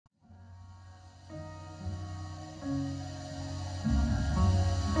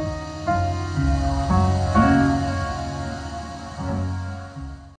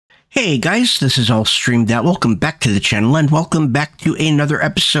Hey guys, this is illstreamthat. Welcome back to the channel and welcome back to another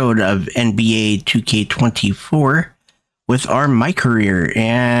episode of NBA 2K24 with our MyCareer.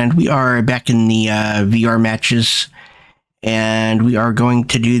 And we are back in the VR matches and we are going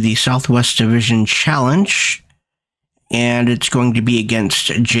to do the Southwest Division Challenge. And it's going to be against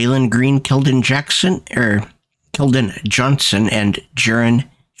Jalen Green, Keldon Johnson, and Jaren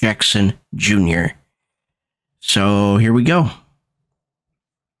Jackson Jr. So here we go.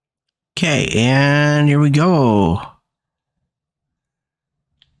 Okay, and here we go.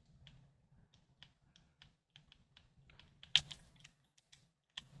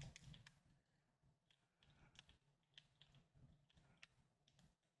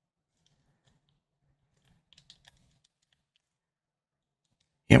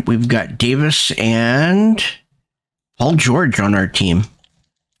 Yep, we've got Davis and Paul George on our team.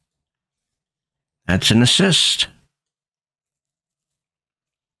 That's an assist.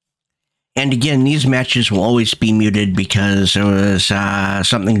 And again, these matches will always be muted because there was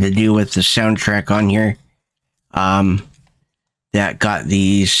something to do with the soundtrack on here that got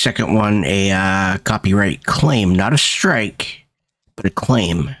the second one a copyright claim. Not a strike, but a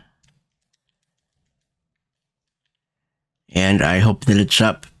claim. And I hope that it's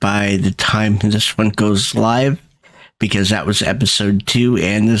up by the time this one goes live, because that was episode 2,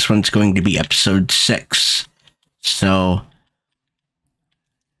 and this one's going to be episode 6. So...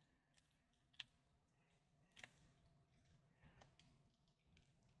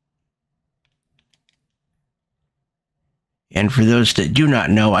 And for those that do not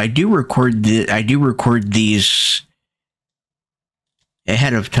know, I do record these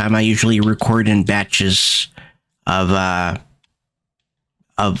ahead of time. I usually record in batches of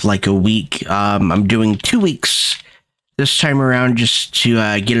like a week. I'm doing 2 weeks this time around just to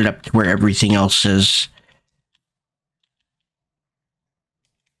get it up to where everything else is.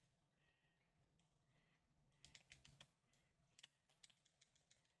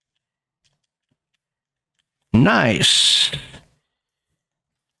 Nice.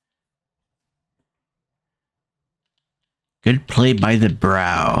 Good play by the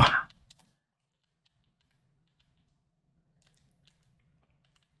Brow.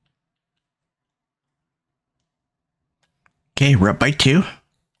 Okay, we're up by 2.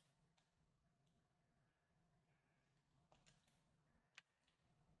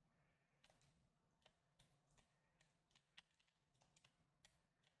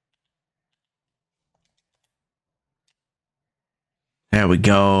 There we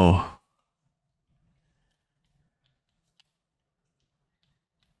go.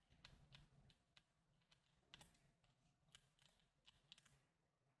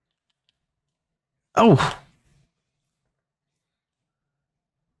 Oh.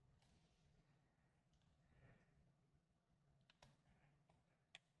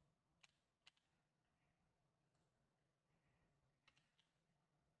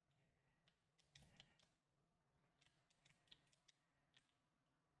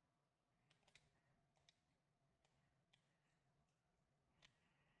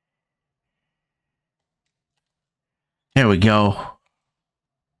 There we go.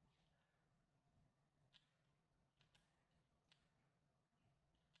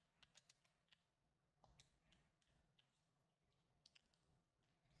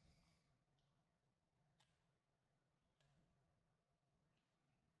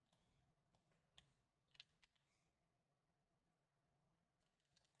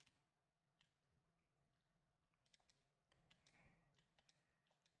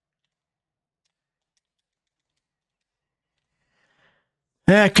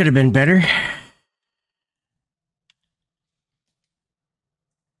 That could have been better.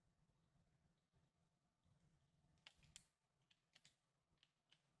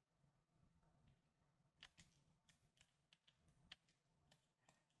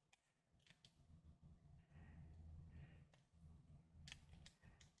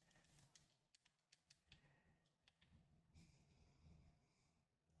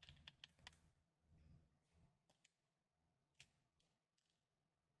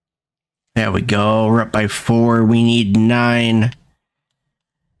 There we go. We're up by 4. We need 9.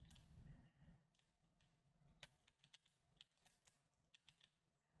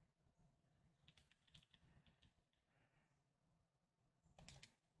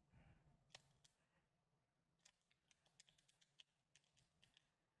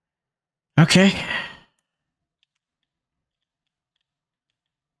 Okay.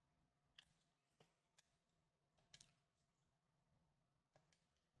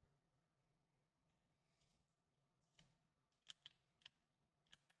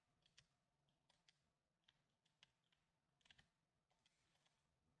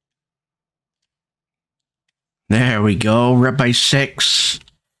 There we go. We're up by 6.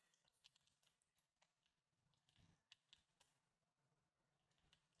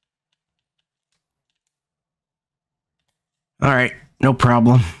 All right. No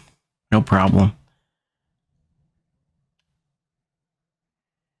problem. No problem.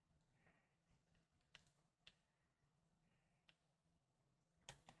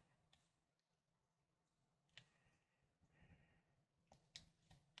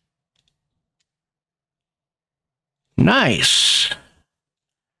 Nice.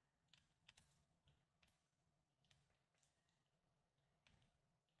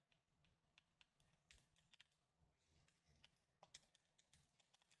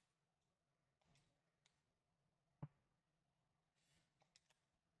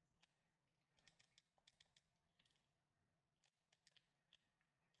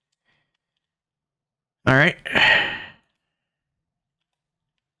 All right.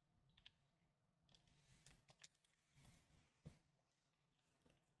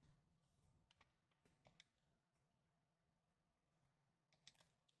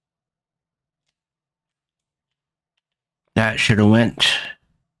 That should have went.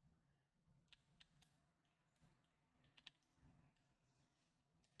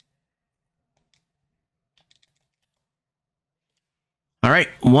 All right,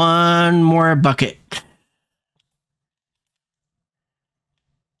 one more bucket.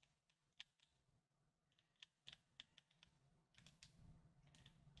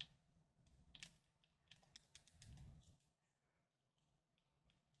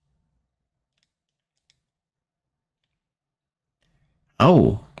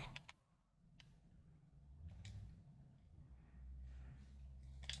 Oh.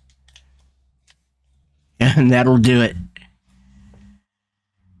 And that'll do it.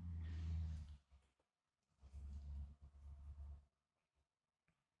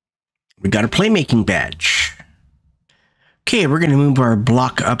 We got a playmaking badge. Okay, we're going to move our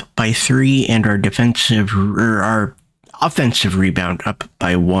block up by 3 and our our offensive rebound up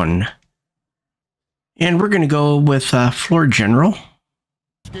by 1. And we're going to go with floor general.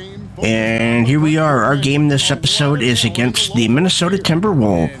 And here we are. Our game this episode is against the Minnesota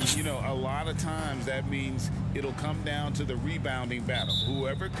Timberwolves. You know, a lot of times that means it'll come down to the rebounding battle.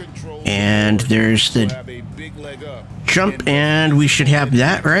 Whoever controls. And there's the jump, and we should have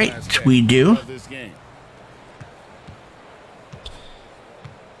that, right? We do.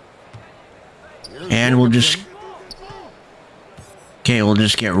 And we'll just... Okay, we'll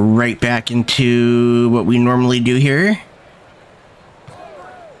just get right back into what we normally do here.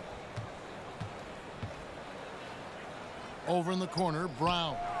 Over in the corner,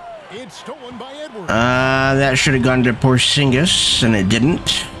 Brown. It's stolen by Edwards. That should have gone to Porzingis, and it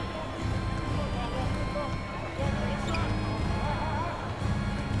didn't.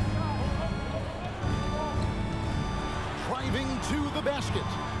 Driving to the basket.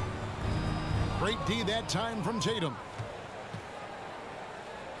 Great D that time from Tatum.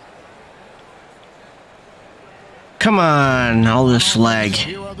 Come on, all this lag.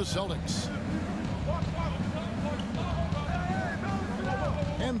 Here are the Celtics.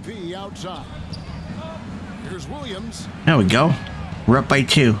 MP outside. Here's Williams. There we go. We're up by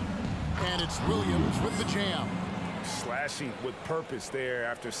 2. And it's Williams with the jam. Slashing with purpose there.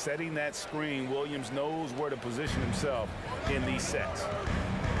 After setting that screen, Williams knows where to position himself in these sets.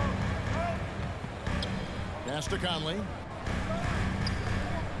 Pass to Conley.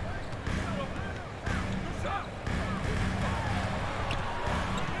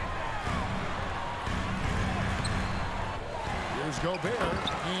 Here's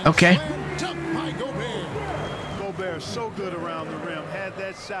Gobert. Okay. Gobert so good around the rim. Had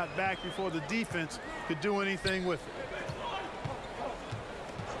that shot back before the defense could do anything with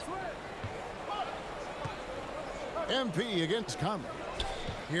it. MP against Conley.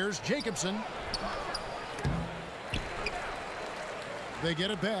 Here's Jacobson. They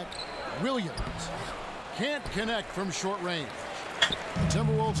get it back. Williams can't connect from short range. The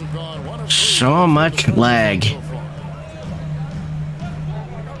Timberwolves have gone 1 of 3. So much lag.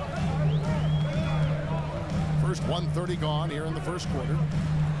 First 1:30 gone here in the first quarter.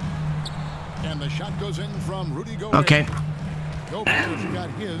 And the shot goes in from Rudy Gobert. Okay. Gobert's got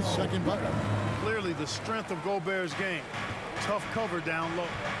his second bucket. Clearly the strength of Gobert's game. Tough cover down low.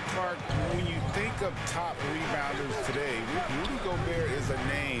 Clark, when you think of top rebounders today, Rudy Gobert is a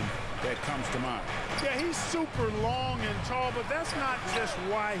name that comes to mind. Yeah, he's super long and tall, but that's not just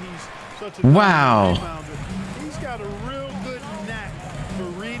why he's such a Wow. rebounder. He's got a real good knack for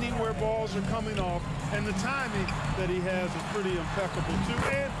reading where balls are coming off, and the timing that he has is pretty impeccable too.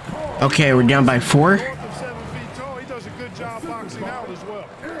 And Okay, we're down by 4. north of 7 feet tall, he does a good job boxing out as well.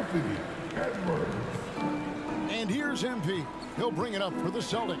 And here's MP. He'll bring it up for the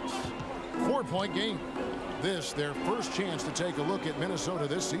Celtics. 4-point game. This, their first chance to take a look at Minnesota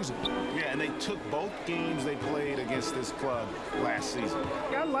this season. Yeah, and they took both games they played against this club last season.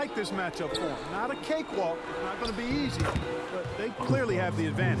 I like this matchup for them. Not a cakewalk. Not going to be easy. But they clearly have the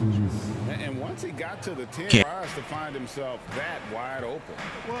advantage. And once he got to the 10, surprised to find himself that wide open.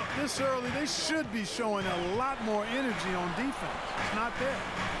 Well, this early, they should be showing a lot more energy on defense. It's not there.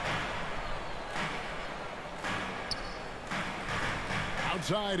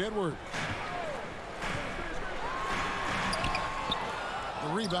 Outside Edwards. The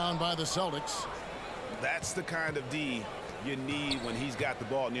rebound by the Celtics. That's the kind of D you need when he's got the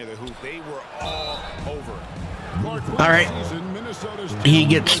ball near the hoop. They were all over it. All right. He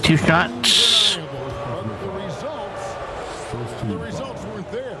gets 2 shots. The results weren't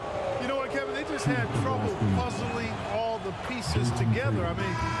there. You know what, Kevin? They just had trouble puzzling all the pieces together. I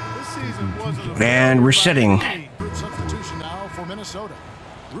mean, this season wasn't a And we're sitting. Substitution now for Minnesota.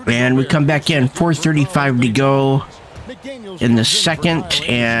 And we come back in. 4:35 to go in the second,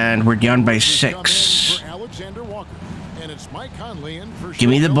 and we're down by 6. Give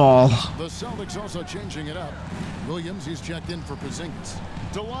me the ball. The Celtics also changing it up. Williams, he's checked in for Porzingis.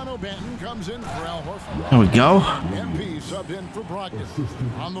 Delano Banton comes in for Al Horford. There we go. MP subbed in for Brogdon.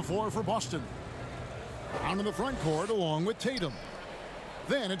 On the floor for Boston. Out in the front court along with Tatum.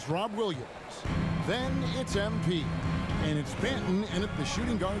 Then it's Rob Williams. Then it's MP. And it's Banton in at the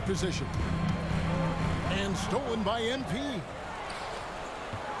shooting guard position. And stolen by MP.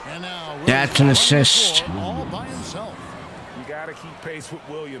 And now that's an assist. All by himself. You got to keep pace with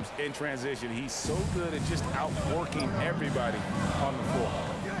Williams in transition. He's so good at just outworking everybody on the floor.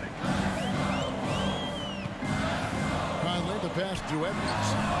 Conley, the pass to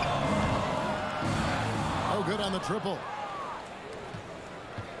Edwards. Oh, good on the triple.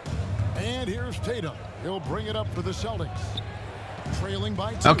 And here's Tatum. He'll bring it up for the Celtics. Trailing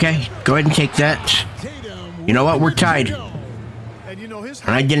by 2. Okay, go ahead and take that. You know what? We're tied. And you know, And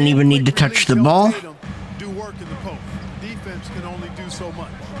I didn't even need to touch the ball. Do work in the post. Defense can only do so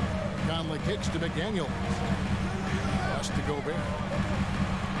much. Conley kicks to McDaniel. Pass to Gobert.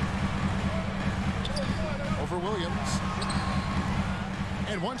 Over Williams.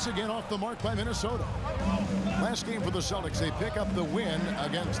 And once again off the mark by Minnesota. Last game for the Celtics, they pick up the win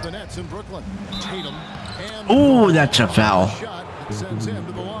against the Nets in Brooklyn. Tatum. Oh, that's a foul. Shot that sends him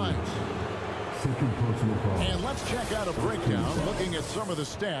to the line. And let's check out a breakdown looking at some of the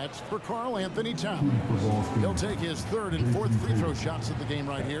stats for Karl Anthony Towns. He'll take his 3rd and 4th free throw shots of the game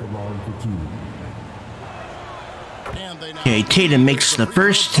right here. Okay, Tatum makes the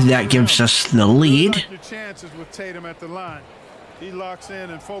first. That gives us the lead. Your chances with Tatum at the line. He locks in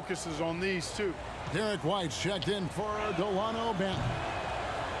and focuses on these two. Derek White's checked in for Delano Banton.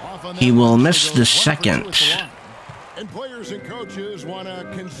 He will miss the second. And players and coaches want a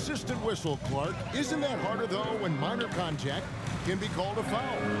consistent whistle, Clark. Isn't that harder, though, when minor contact can be called a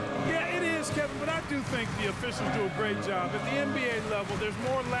foul? Yeah, it is, Kevin, but I do think the officials do a great job. At the NBA level, there's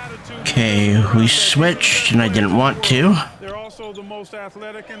more latitude. Okay, we switched, and I didn't want to. They're also the most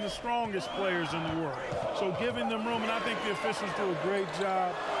athletic and the strongest players in the world. So giving them room, and I think the officials do a great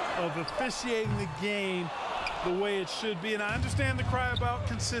job of officiating the game the way it should be. And I understand the cry about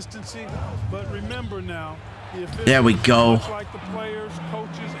consistency, but remember now, there we go. like the players,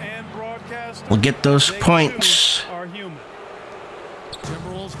 coaches, and broadcasters, we'll get those points. Are human.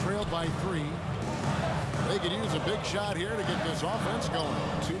 Timberwolves trailed by 3. They could use a big shot here to get this offense going.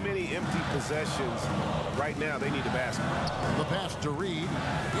 Too many empty possessions. Right now, they need a basket. The pass to Reed.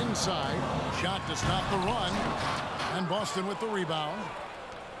 Inside. Shot to stop the run. And Boston with the rebound.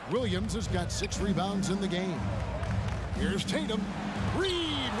 Williams has got 6 rebounds in the game. Here's Tatum.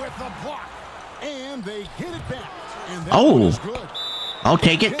 Reed with the block. And they get it back. And that one is good. I'll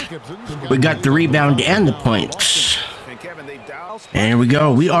take it. We got the rebound and the points. And here we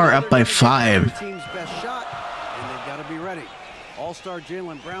go. We are up by 5. Team's best shot, and they've got to be ready. All-star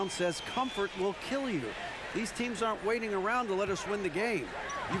Jaylen Brown says comfort will kill you. These teams aren't waiting around to let us win the game.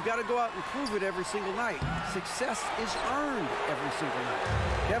 You've got to go out and prove it every single night. Success is earned every single night.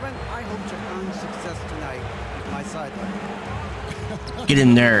 Kevin, I hope to earn success tonight with my sideline. Get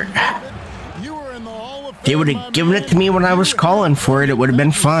in there. You were in the Hall of Fame. They would have given it to me when I was calling for it. It would have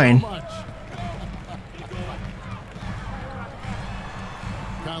been fine.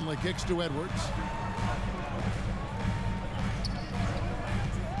 Conley kicks to Edwards.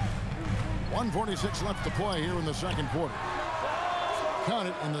 1:46 left to play here in the second quarter. Count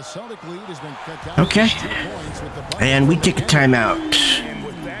it, and the Celtic lead has been cut down. Okay. And we take a timeout.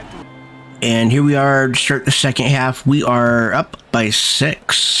 And here we are to start the second half. We are up by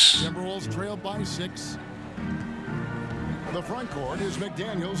 6. Timberwolves trailed by 6. The front court is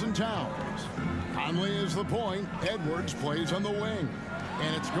McDaniels and Towns. Conley is the point. Edwards plays on the wing.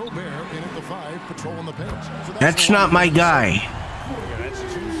 And it's Gobert in at the 5, patrolling the paint. So that's not my guy. Yeah, that's 2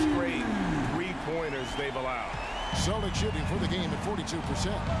 straight 3-pointers they've allowed. Celtics shooting for the game at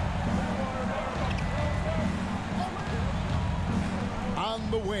 42%.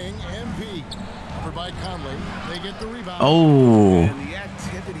 On the wing, MP. Covered by Conley. They get the rebound. Oh. And the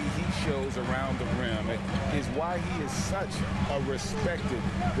activity he shows around the rim is why he is such a respected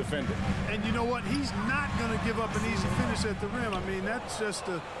defender. And you know what? He's not going to give up an easy finish at the rim. I mean, that's just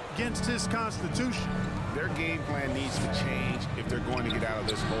against his constitution. Their game plan needs to change if they're going to get out of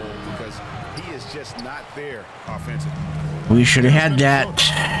this hole because he is just not there offensively. We should have had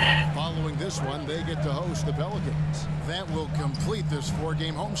that. Following this one, they get to host the Pelicans. That will complete this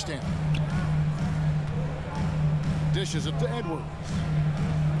 4-game homestand. Dishes it to Edwards.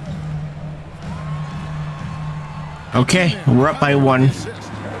 Okay, we're up by 1.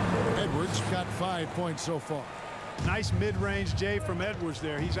 Edwards got 5 points so far. Nice mid-range J from Edwards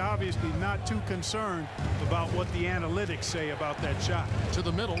there. He's obviously not too concerned about what the analytics say about that shot. To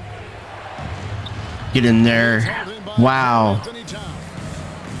the middle. Get in there. Wow.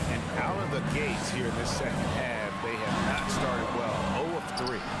 And out of the gates here in this second half, they have not started well. 0 of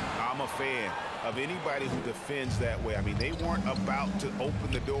 3. I'm a fan of anybody who defends that way. I mean, they weren't about to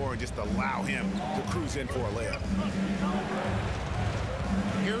open the door and just allow him to cruise in for a layup.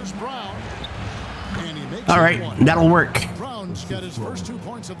 Here's Brown. And he makes All right, that'll work. Brown's got his first 2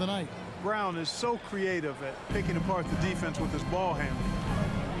 points of the night. Brown is so creative at picking apart the defense with his ball handling.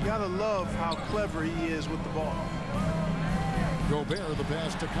 You gotta love how clever he is with the ball. Gobert the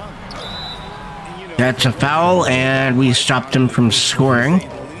pass to Conley. That's a foul, and we stopped him from scoring.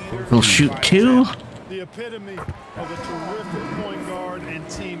 We'll shoot 2. The epitome of a terrific point guard and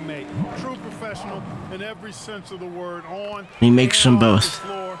teammate. True professional in every sense of the word. On. He makes them both.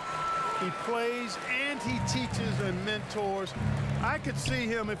 He plays and he teaches and mentors. I could see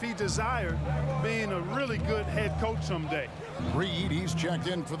him, if he desired, being a really good head coach someday. Reed, he's checked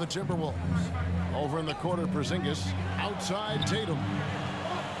in for the Timberwolves. Over in the corner, Porzingis. Outside, Tatum.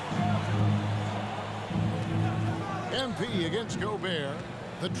 MP against Gobert.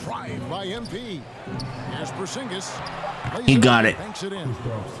 The drive by MP. Here's Porzingis. He got it. Banks it in.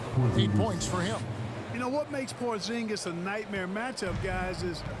 8 points for him. You know what makes Porzingis a nightmare matchup, guys,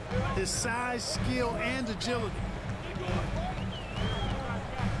 is his size, skill, and agility.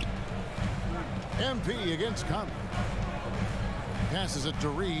 MP against Conley. Passes it to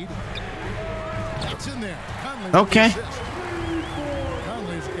Reed. That's in there. Conley. Okay.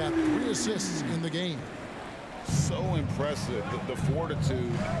 Conley's got 3 assists in the game. So impressive, the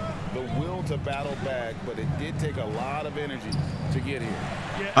fortitude, the will to battle back, but it did take a lot of energy to get here.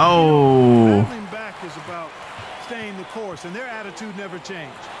 Yeah, oh. Battling back is about staying the course, and their attitude never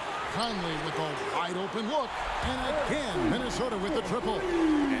changed. Conley with a wide open look, and again, Minnesota with the triple.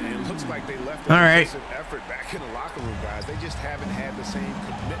 And it looks like they left a defensive effort back in the locker room, guys. They just haven't had the same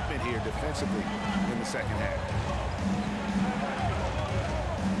commitment here defensively in the second half.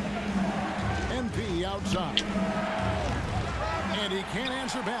 MP outside. And he can't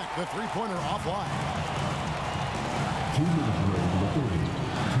answer back. The 3-pointer offline.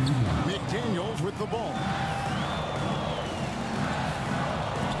 McDaniels with the ball.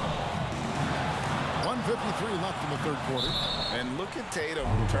 1:53 left in the 3rd quarter. And look at Tatum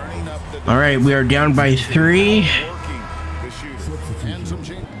turning up the... All right, we are down by 3. And some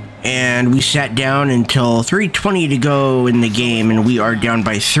change. And we sat down until 3:20 to go in the game, and we are down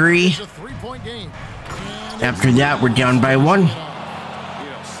by 3. It's a 3-point game. After that, we're down by 1. You know,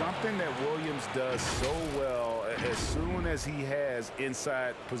 something that Williams does so well, as soon as he has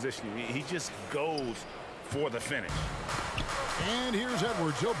inside positioning, he just goes for the finish. And here's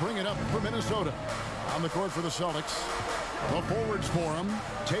Edwards. He'll bring it up for Minnesota. On the court for the Celtics. The forwards for him,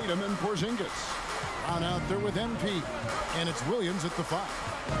 Tatum and Porzingis. On out there with MP. And it's Williams at the 5.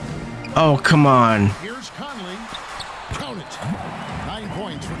 Oh, come on. Here's Conley. Count it. 9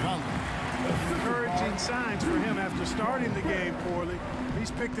 points for Conley. Encouraging signs for him after starting the game poorly.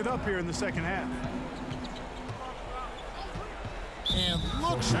 He's picked it up here in the second half. And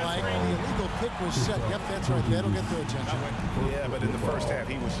looks like the illegal pick was set. Yep, that's right. That'll get their attention. Yeah, but in the first half,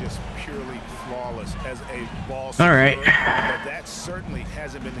 he was just purely flawless as a ball. All right. But that certainly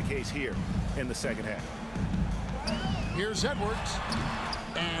hasn't been the case here in the second half. Here's Edwards.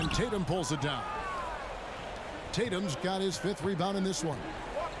 And Tatum pulls it down. Tatum's got his 5th rebound in this one.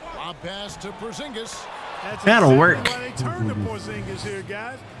 A pass to Porzingis. That'll work. Why they turn to Porzingis here,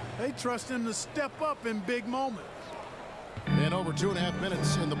 guys. They trust him to step up in big moments. And over 2.5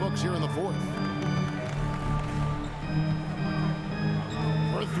 minutes in the books here in the 4th.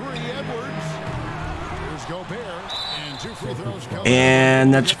 Edwards. Here's Gobert. And 2 free throws.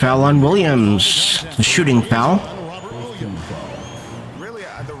 And that's a foul on Williams. The shooting foul. Really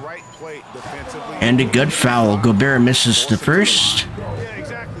the right play defensively. And a good foul. Gobert misses the first. Yeah,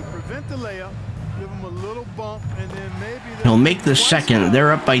 exactly. Prevent the layup. Give him a little bump, and then maybe He'll make the second.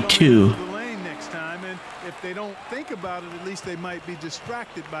 They're up by 2. the lane next time, and if they don't think about it, at least they might be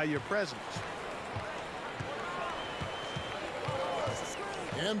distracted by your presence.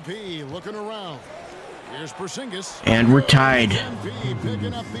 MP looking around. Here's Porzingis. And we're tied. MP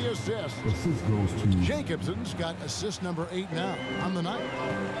picking up the assist. Jacobson's got assist number 8 now on the night.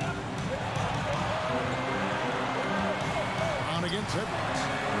 Brown against Edwards.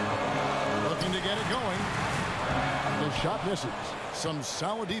 Looking to get it going. The shot misses. Some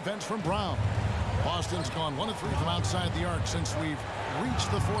solid defense from Brown. Boston's gone 1 of 3 from outside the arc since we've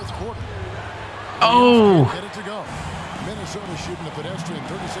reached the 4th quarter. Oh! Get it to go. Minnesota shooting a pedestrian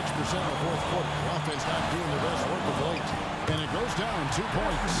 36% in the 4th quarter. The offense not doing their best work of late. And it goes down 2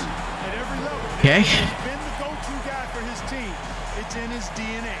 points. At every level, Okay. he's been the go-to guy for his team. It's in his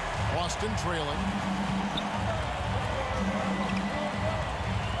DNA. Boston trailing.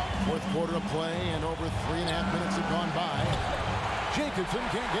 4th quarter of play, and over 3.5 minutes have gone by. Jacobson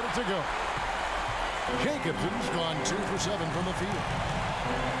can't get it to go. Jacobson's gone 2 for 7 from the field.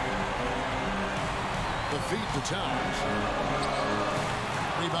 The feed to Towns.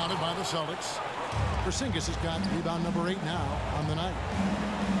 Rebounded by the Celtics. Porzingis has got rebound number 8 now on the night.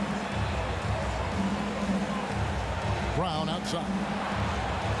 Brown outside.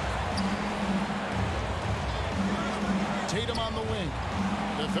 Tatum on the wing.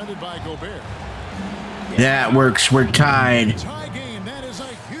 Defended by Gobert. That works. We're tied. Tie game. That is a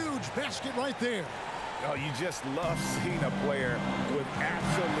huge basket right there. Oh, you just love seeing a player with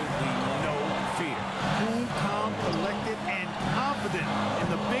absolutely no fear. Cool, calm, collected, and confident in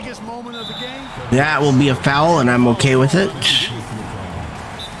the biggest moment of the game. That will be a foul, and I'm okay with it.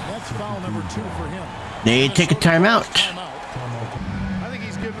 That's foul number 2 for him. They take a timeout. I think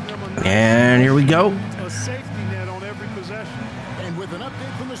he's given them And here we go. a safety net on every possession. And with an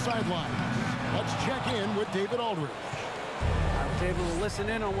update from the sideline, let's check in with David Aldridge. I was able to listen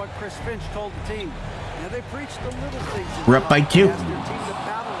in on what Chris Finch told the team. Now they preached the little things. We're up by 2. Asked their team to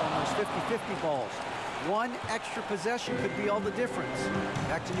battle on those 50-50 balls. 1 extra possession could be all the difference.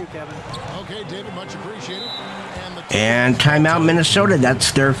 Back to you, Kevin. Okay, David, much appreciated. And timeout Minnesota.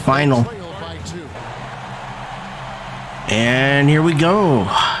 That's their final. Trail by 2. And here we go.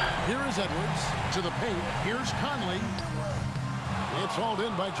 Here is Edwards to the paint. Here's Conley. It's hauled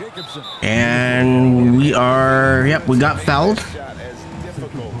in by Jacobson. And we are, yep, we got fouled. Shot as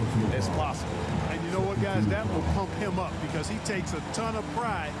difficult as possible. And you know what, guys? That will pump him up because he takes a ton of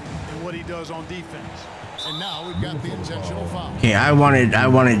pride in what he does on defense. And now we've got the intentional foul. Okay, I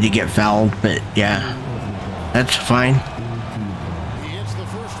wanted to get fouled, but yeah, that's fine. He hits the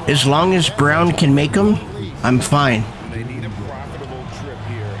first one. As long as Brown can make them, I'm fine. They need a profitable trip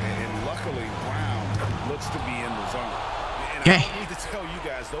here, and luckily Brown looks to be in the zone. And Okay. I don't need to tell you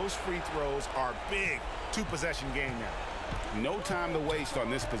guys, those free throws are big. 2-possession game now. No time to waste on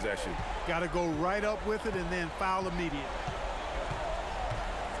this possession. Got to go right up with it and then foul immediately.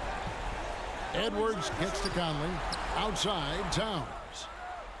 Edwards gets to Conley. Outside, Towns.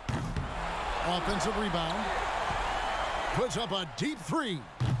 Offensive rebound. Puts up a deep 3.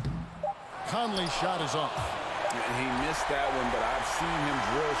 Conley's shot is off. He missed that one, but I've seen him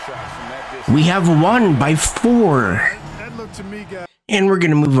drill shots from that distance. We have won by 4. That looked to me, guys. And we're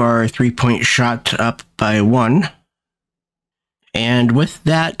going to move our 3-point shot up by 1. And with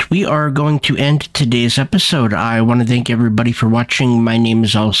that, we are going to end today's episode. I want to thank everybody for watching. My name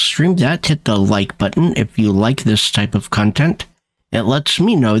is illstreamthat. Hit the like button if you like this type of content. It lets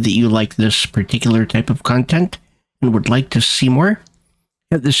me know that you like this particular type of content and would like to see more.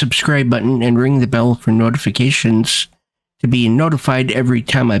 Hit the subscribe button and ring the bell for notifications to be notified every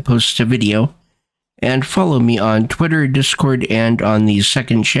time I post a video. And follow me on Twitter, Discord, and on the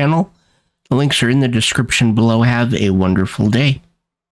second channel. The links are in the description below. Have a wonderful day.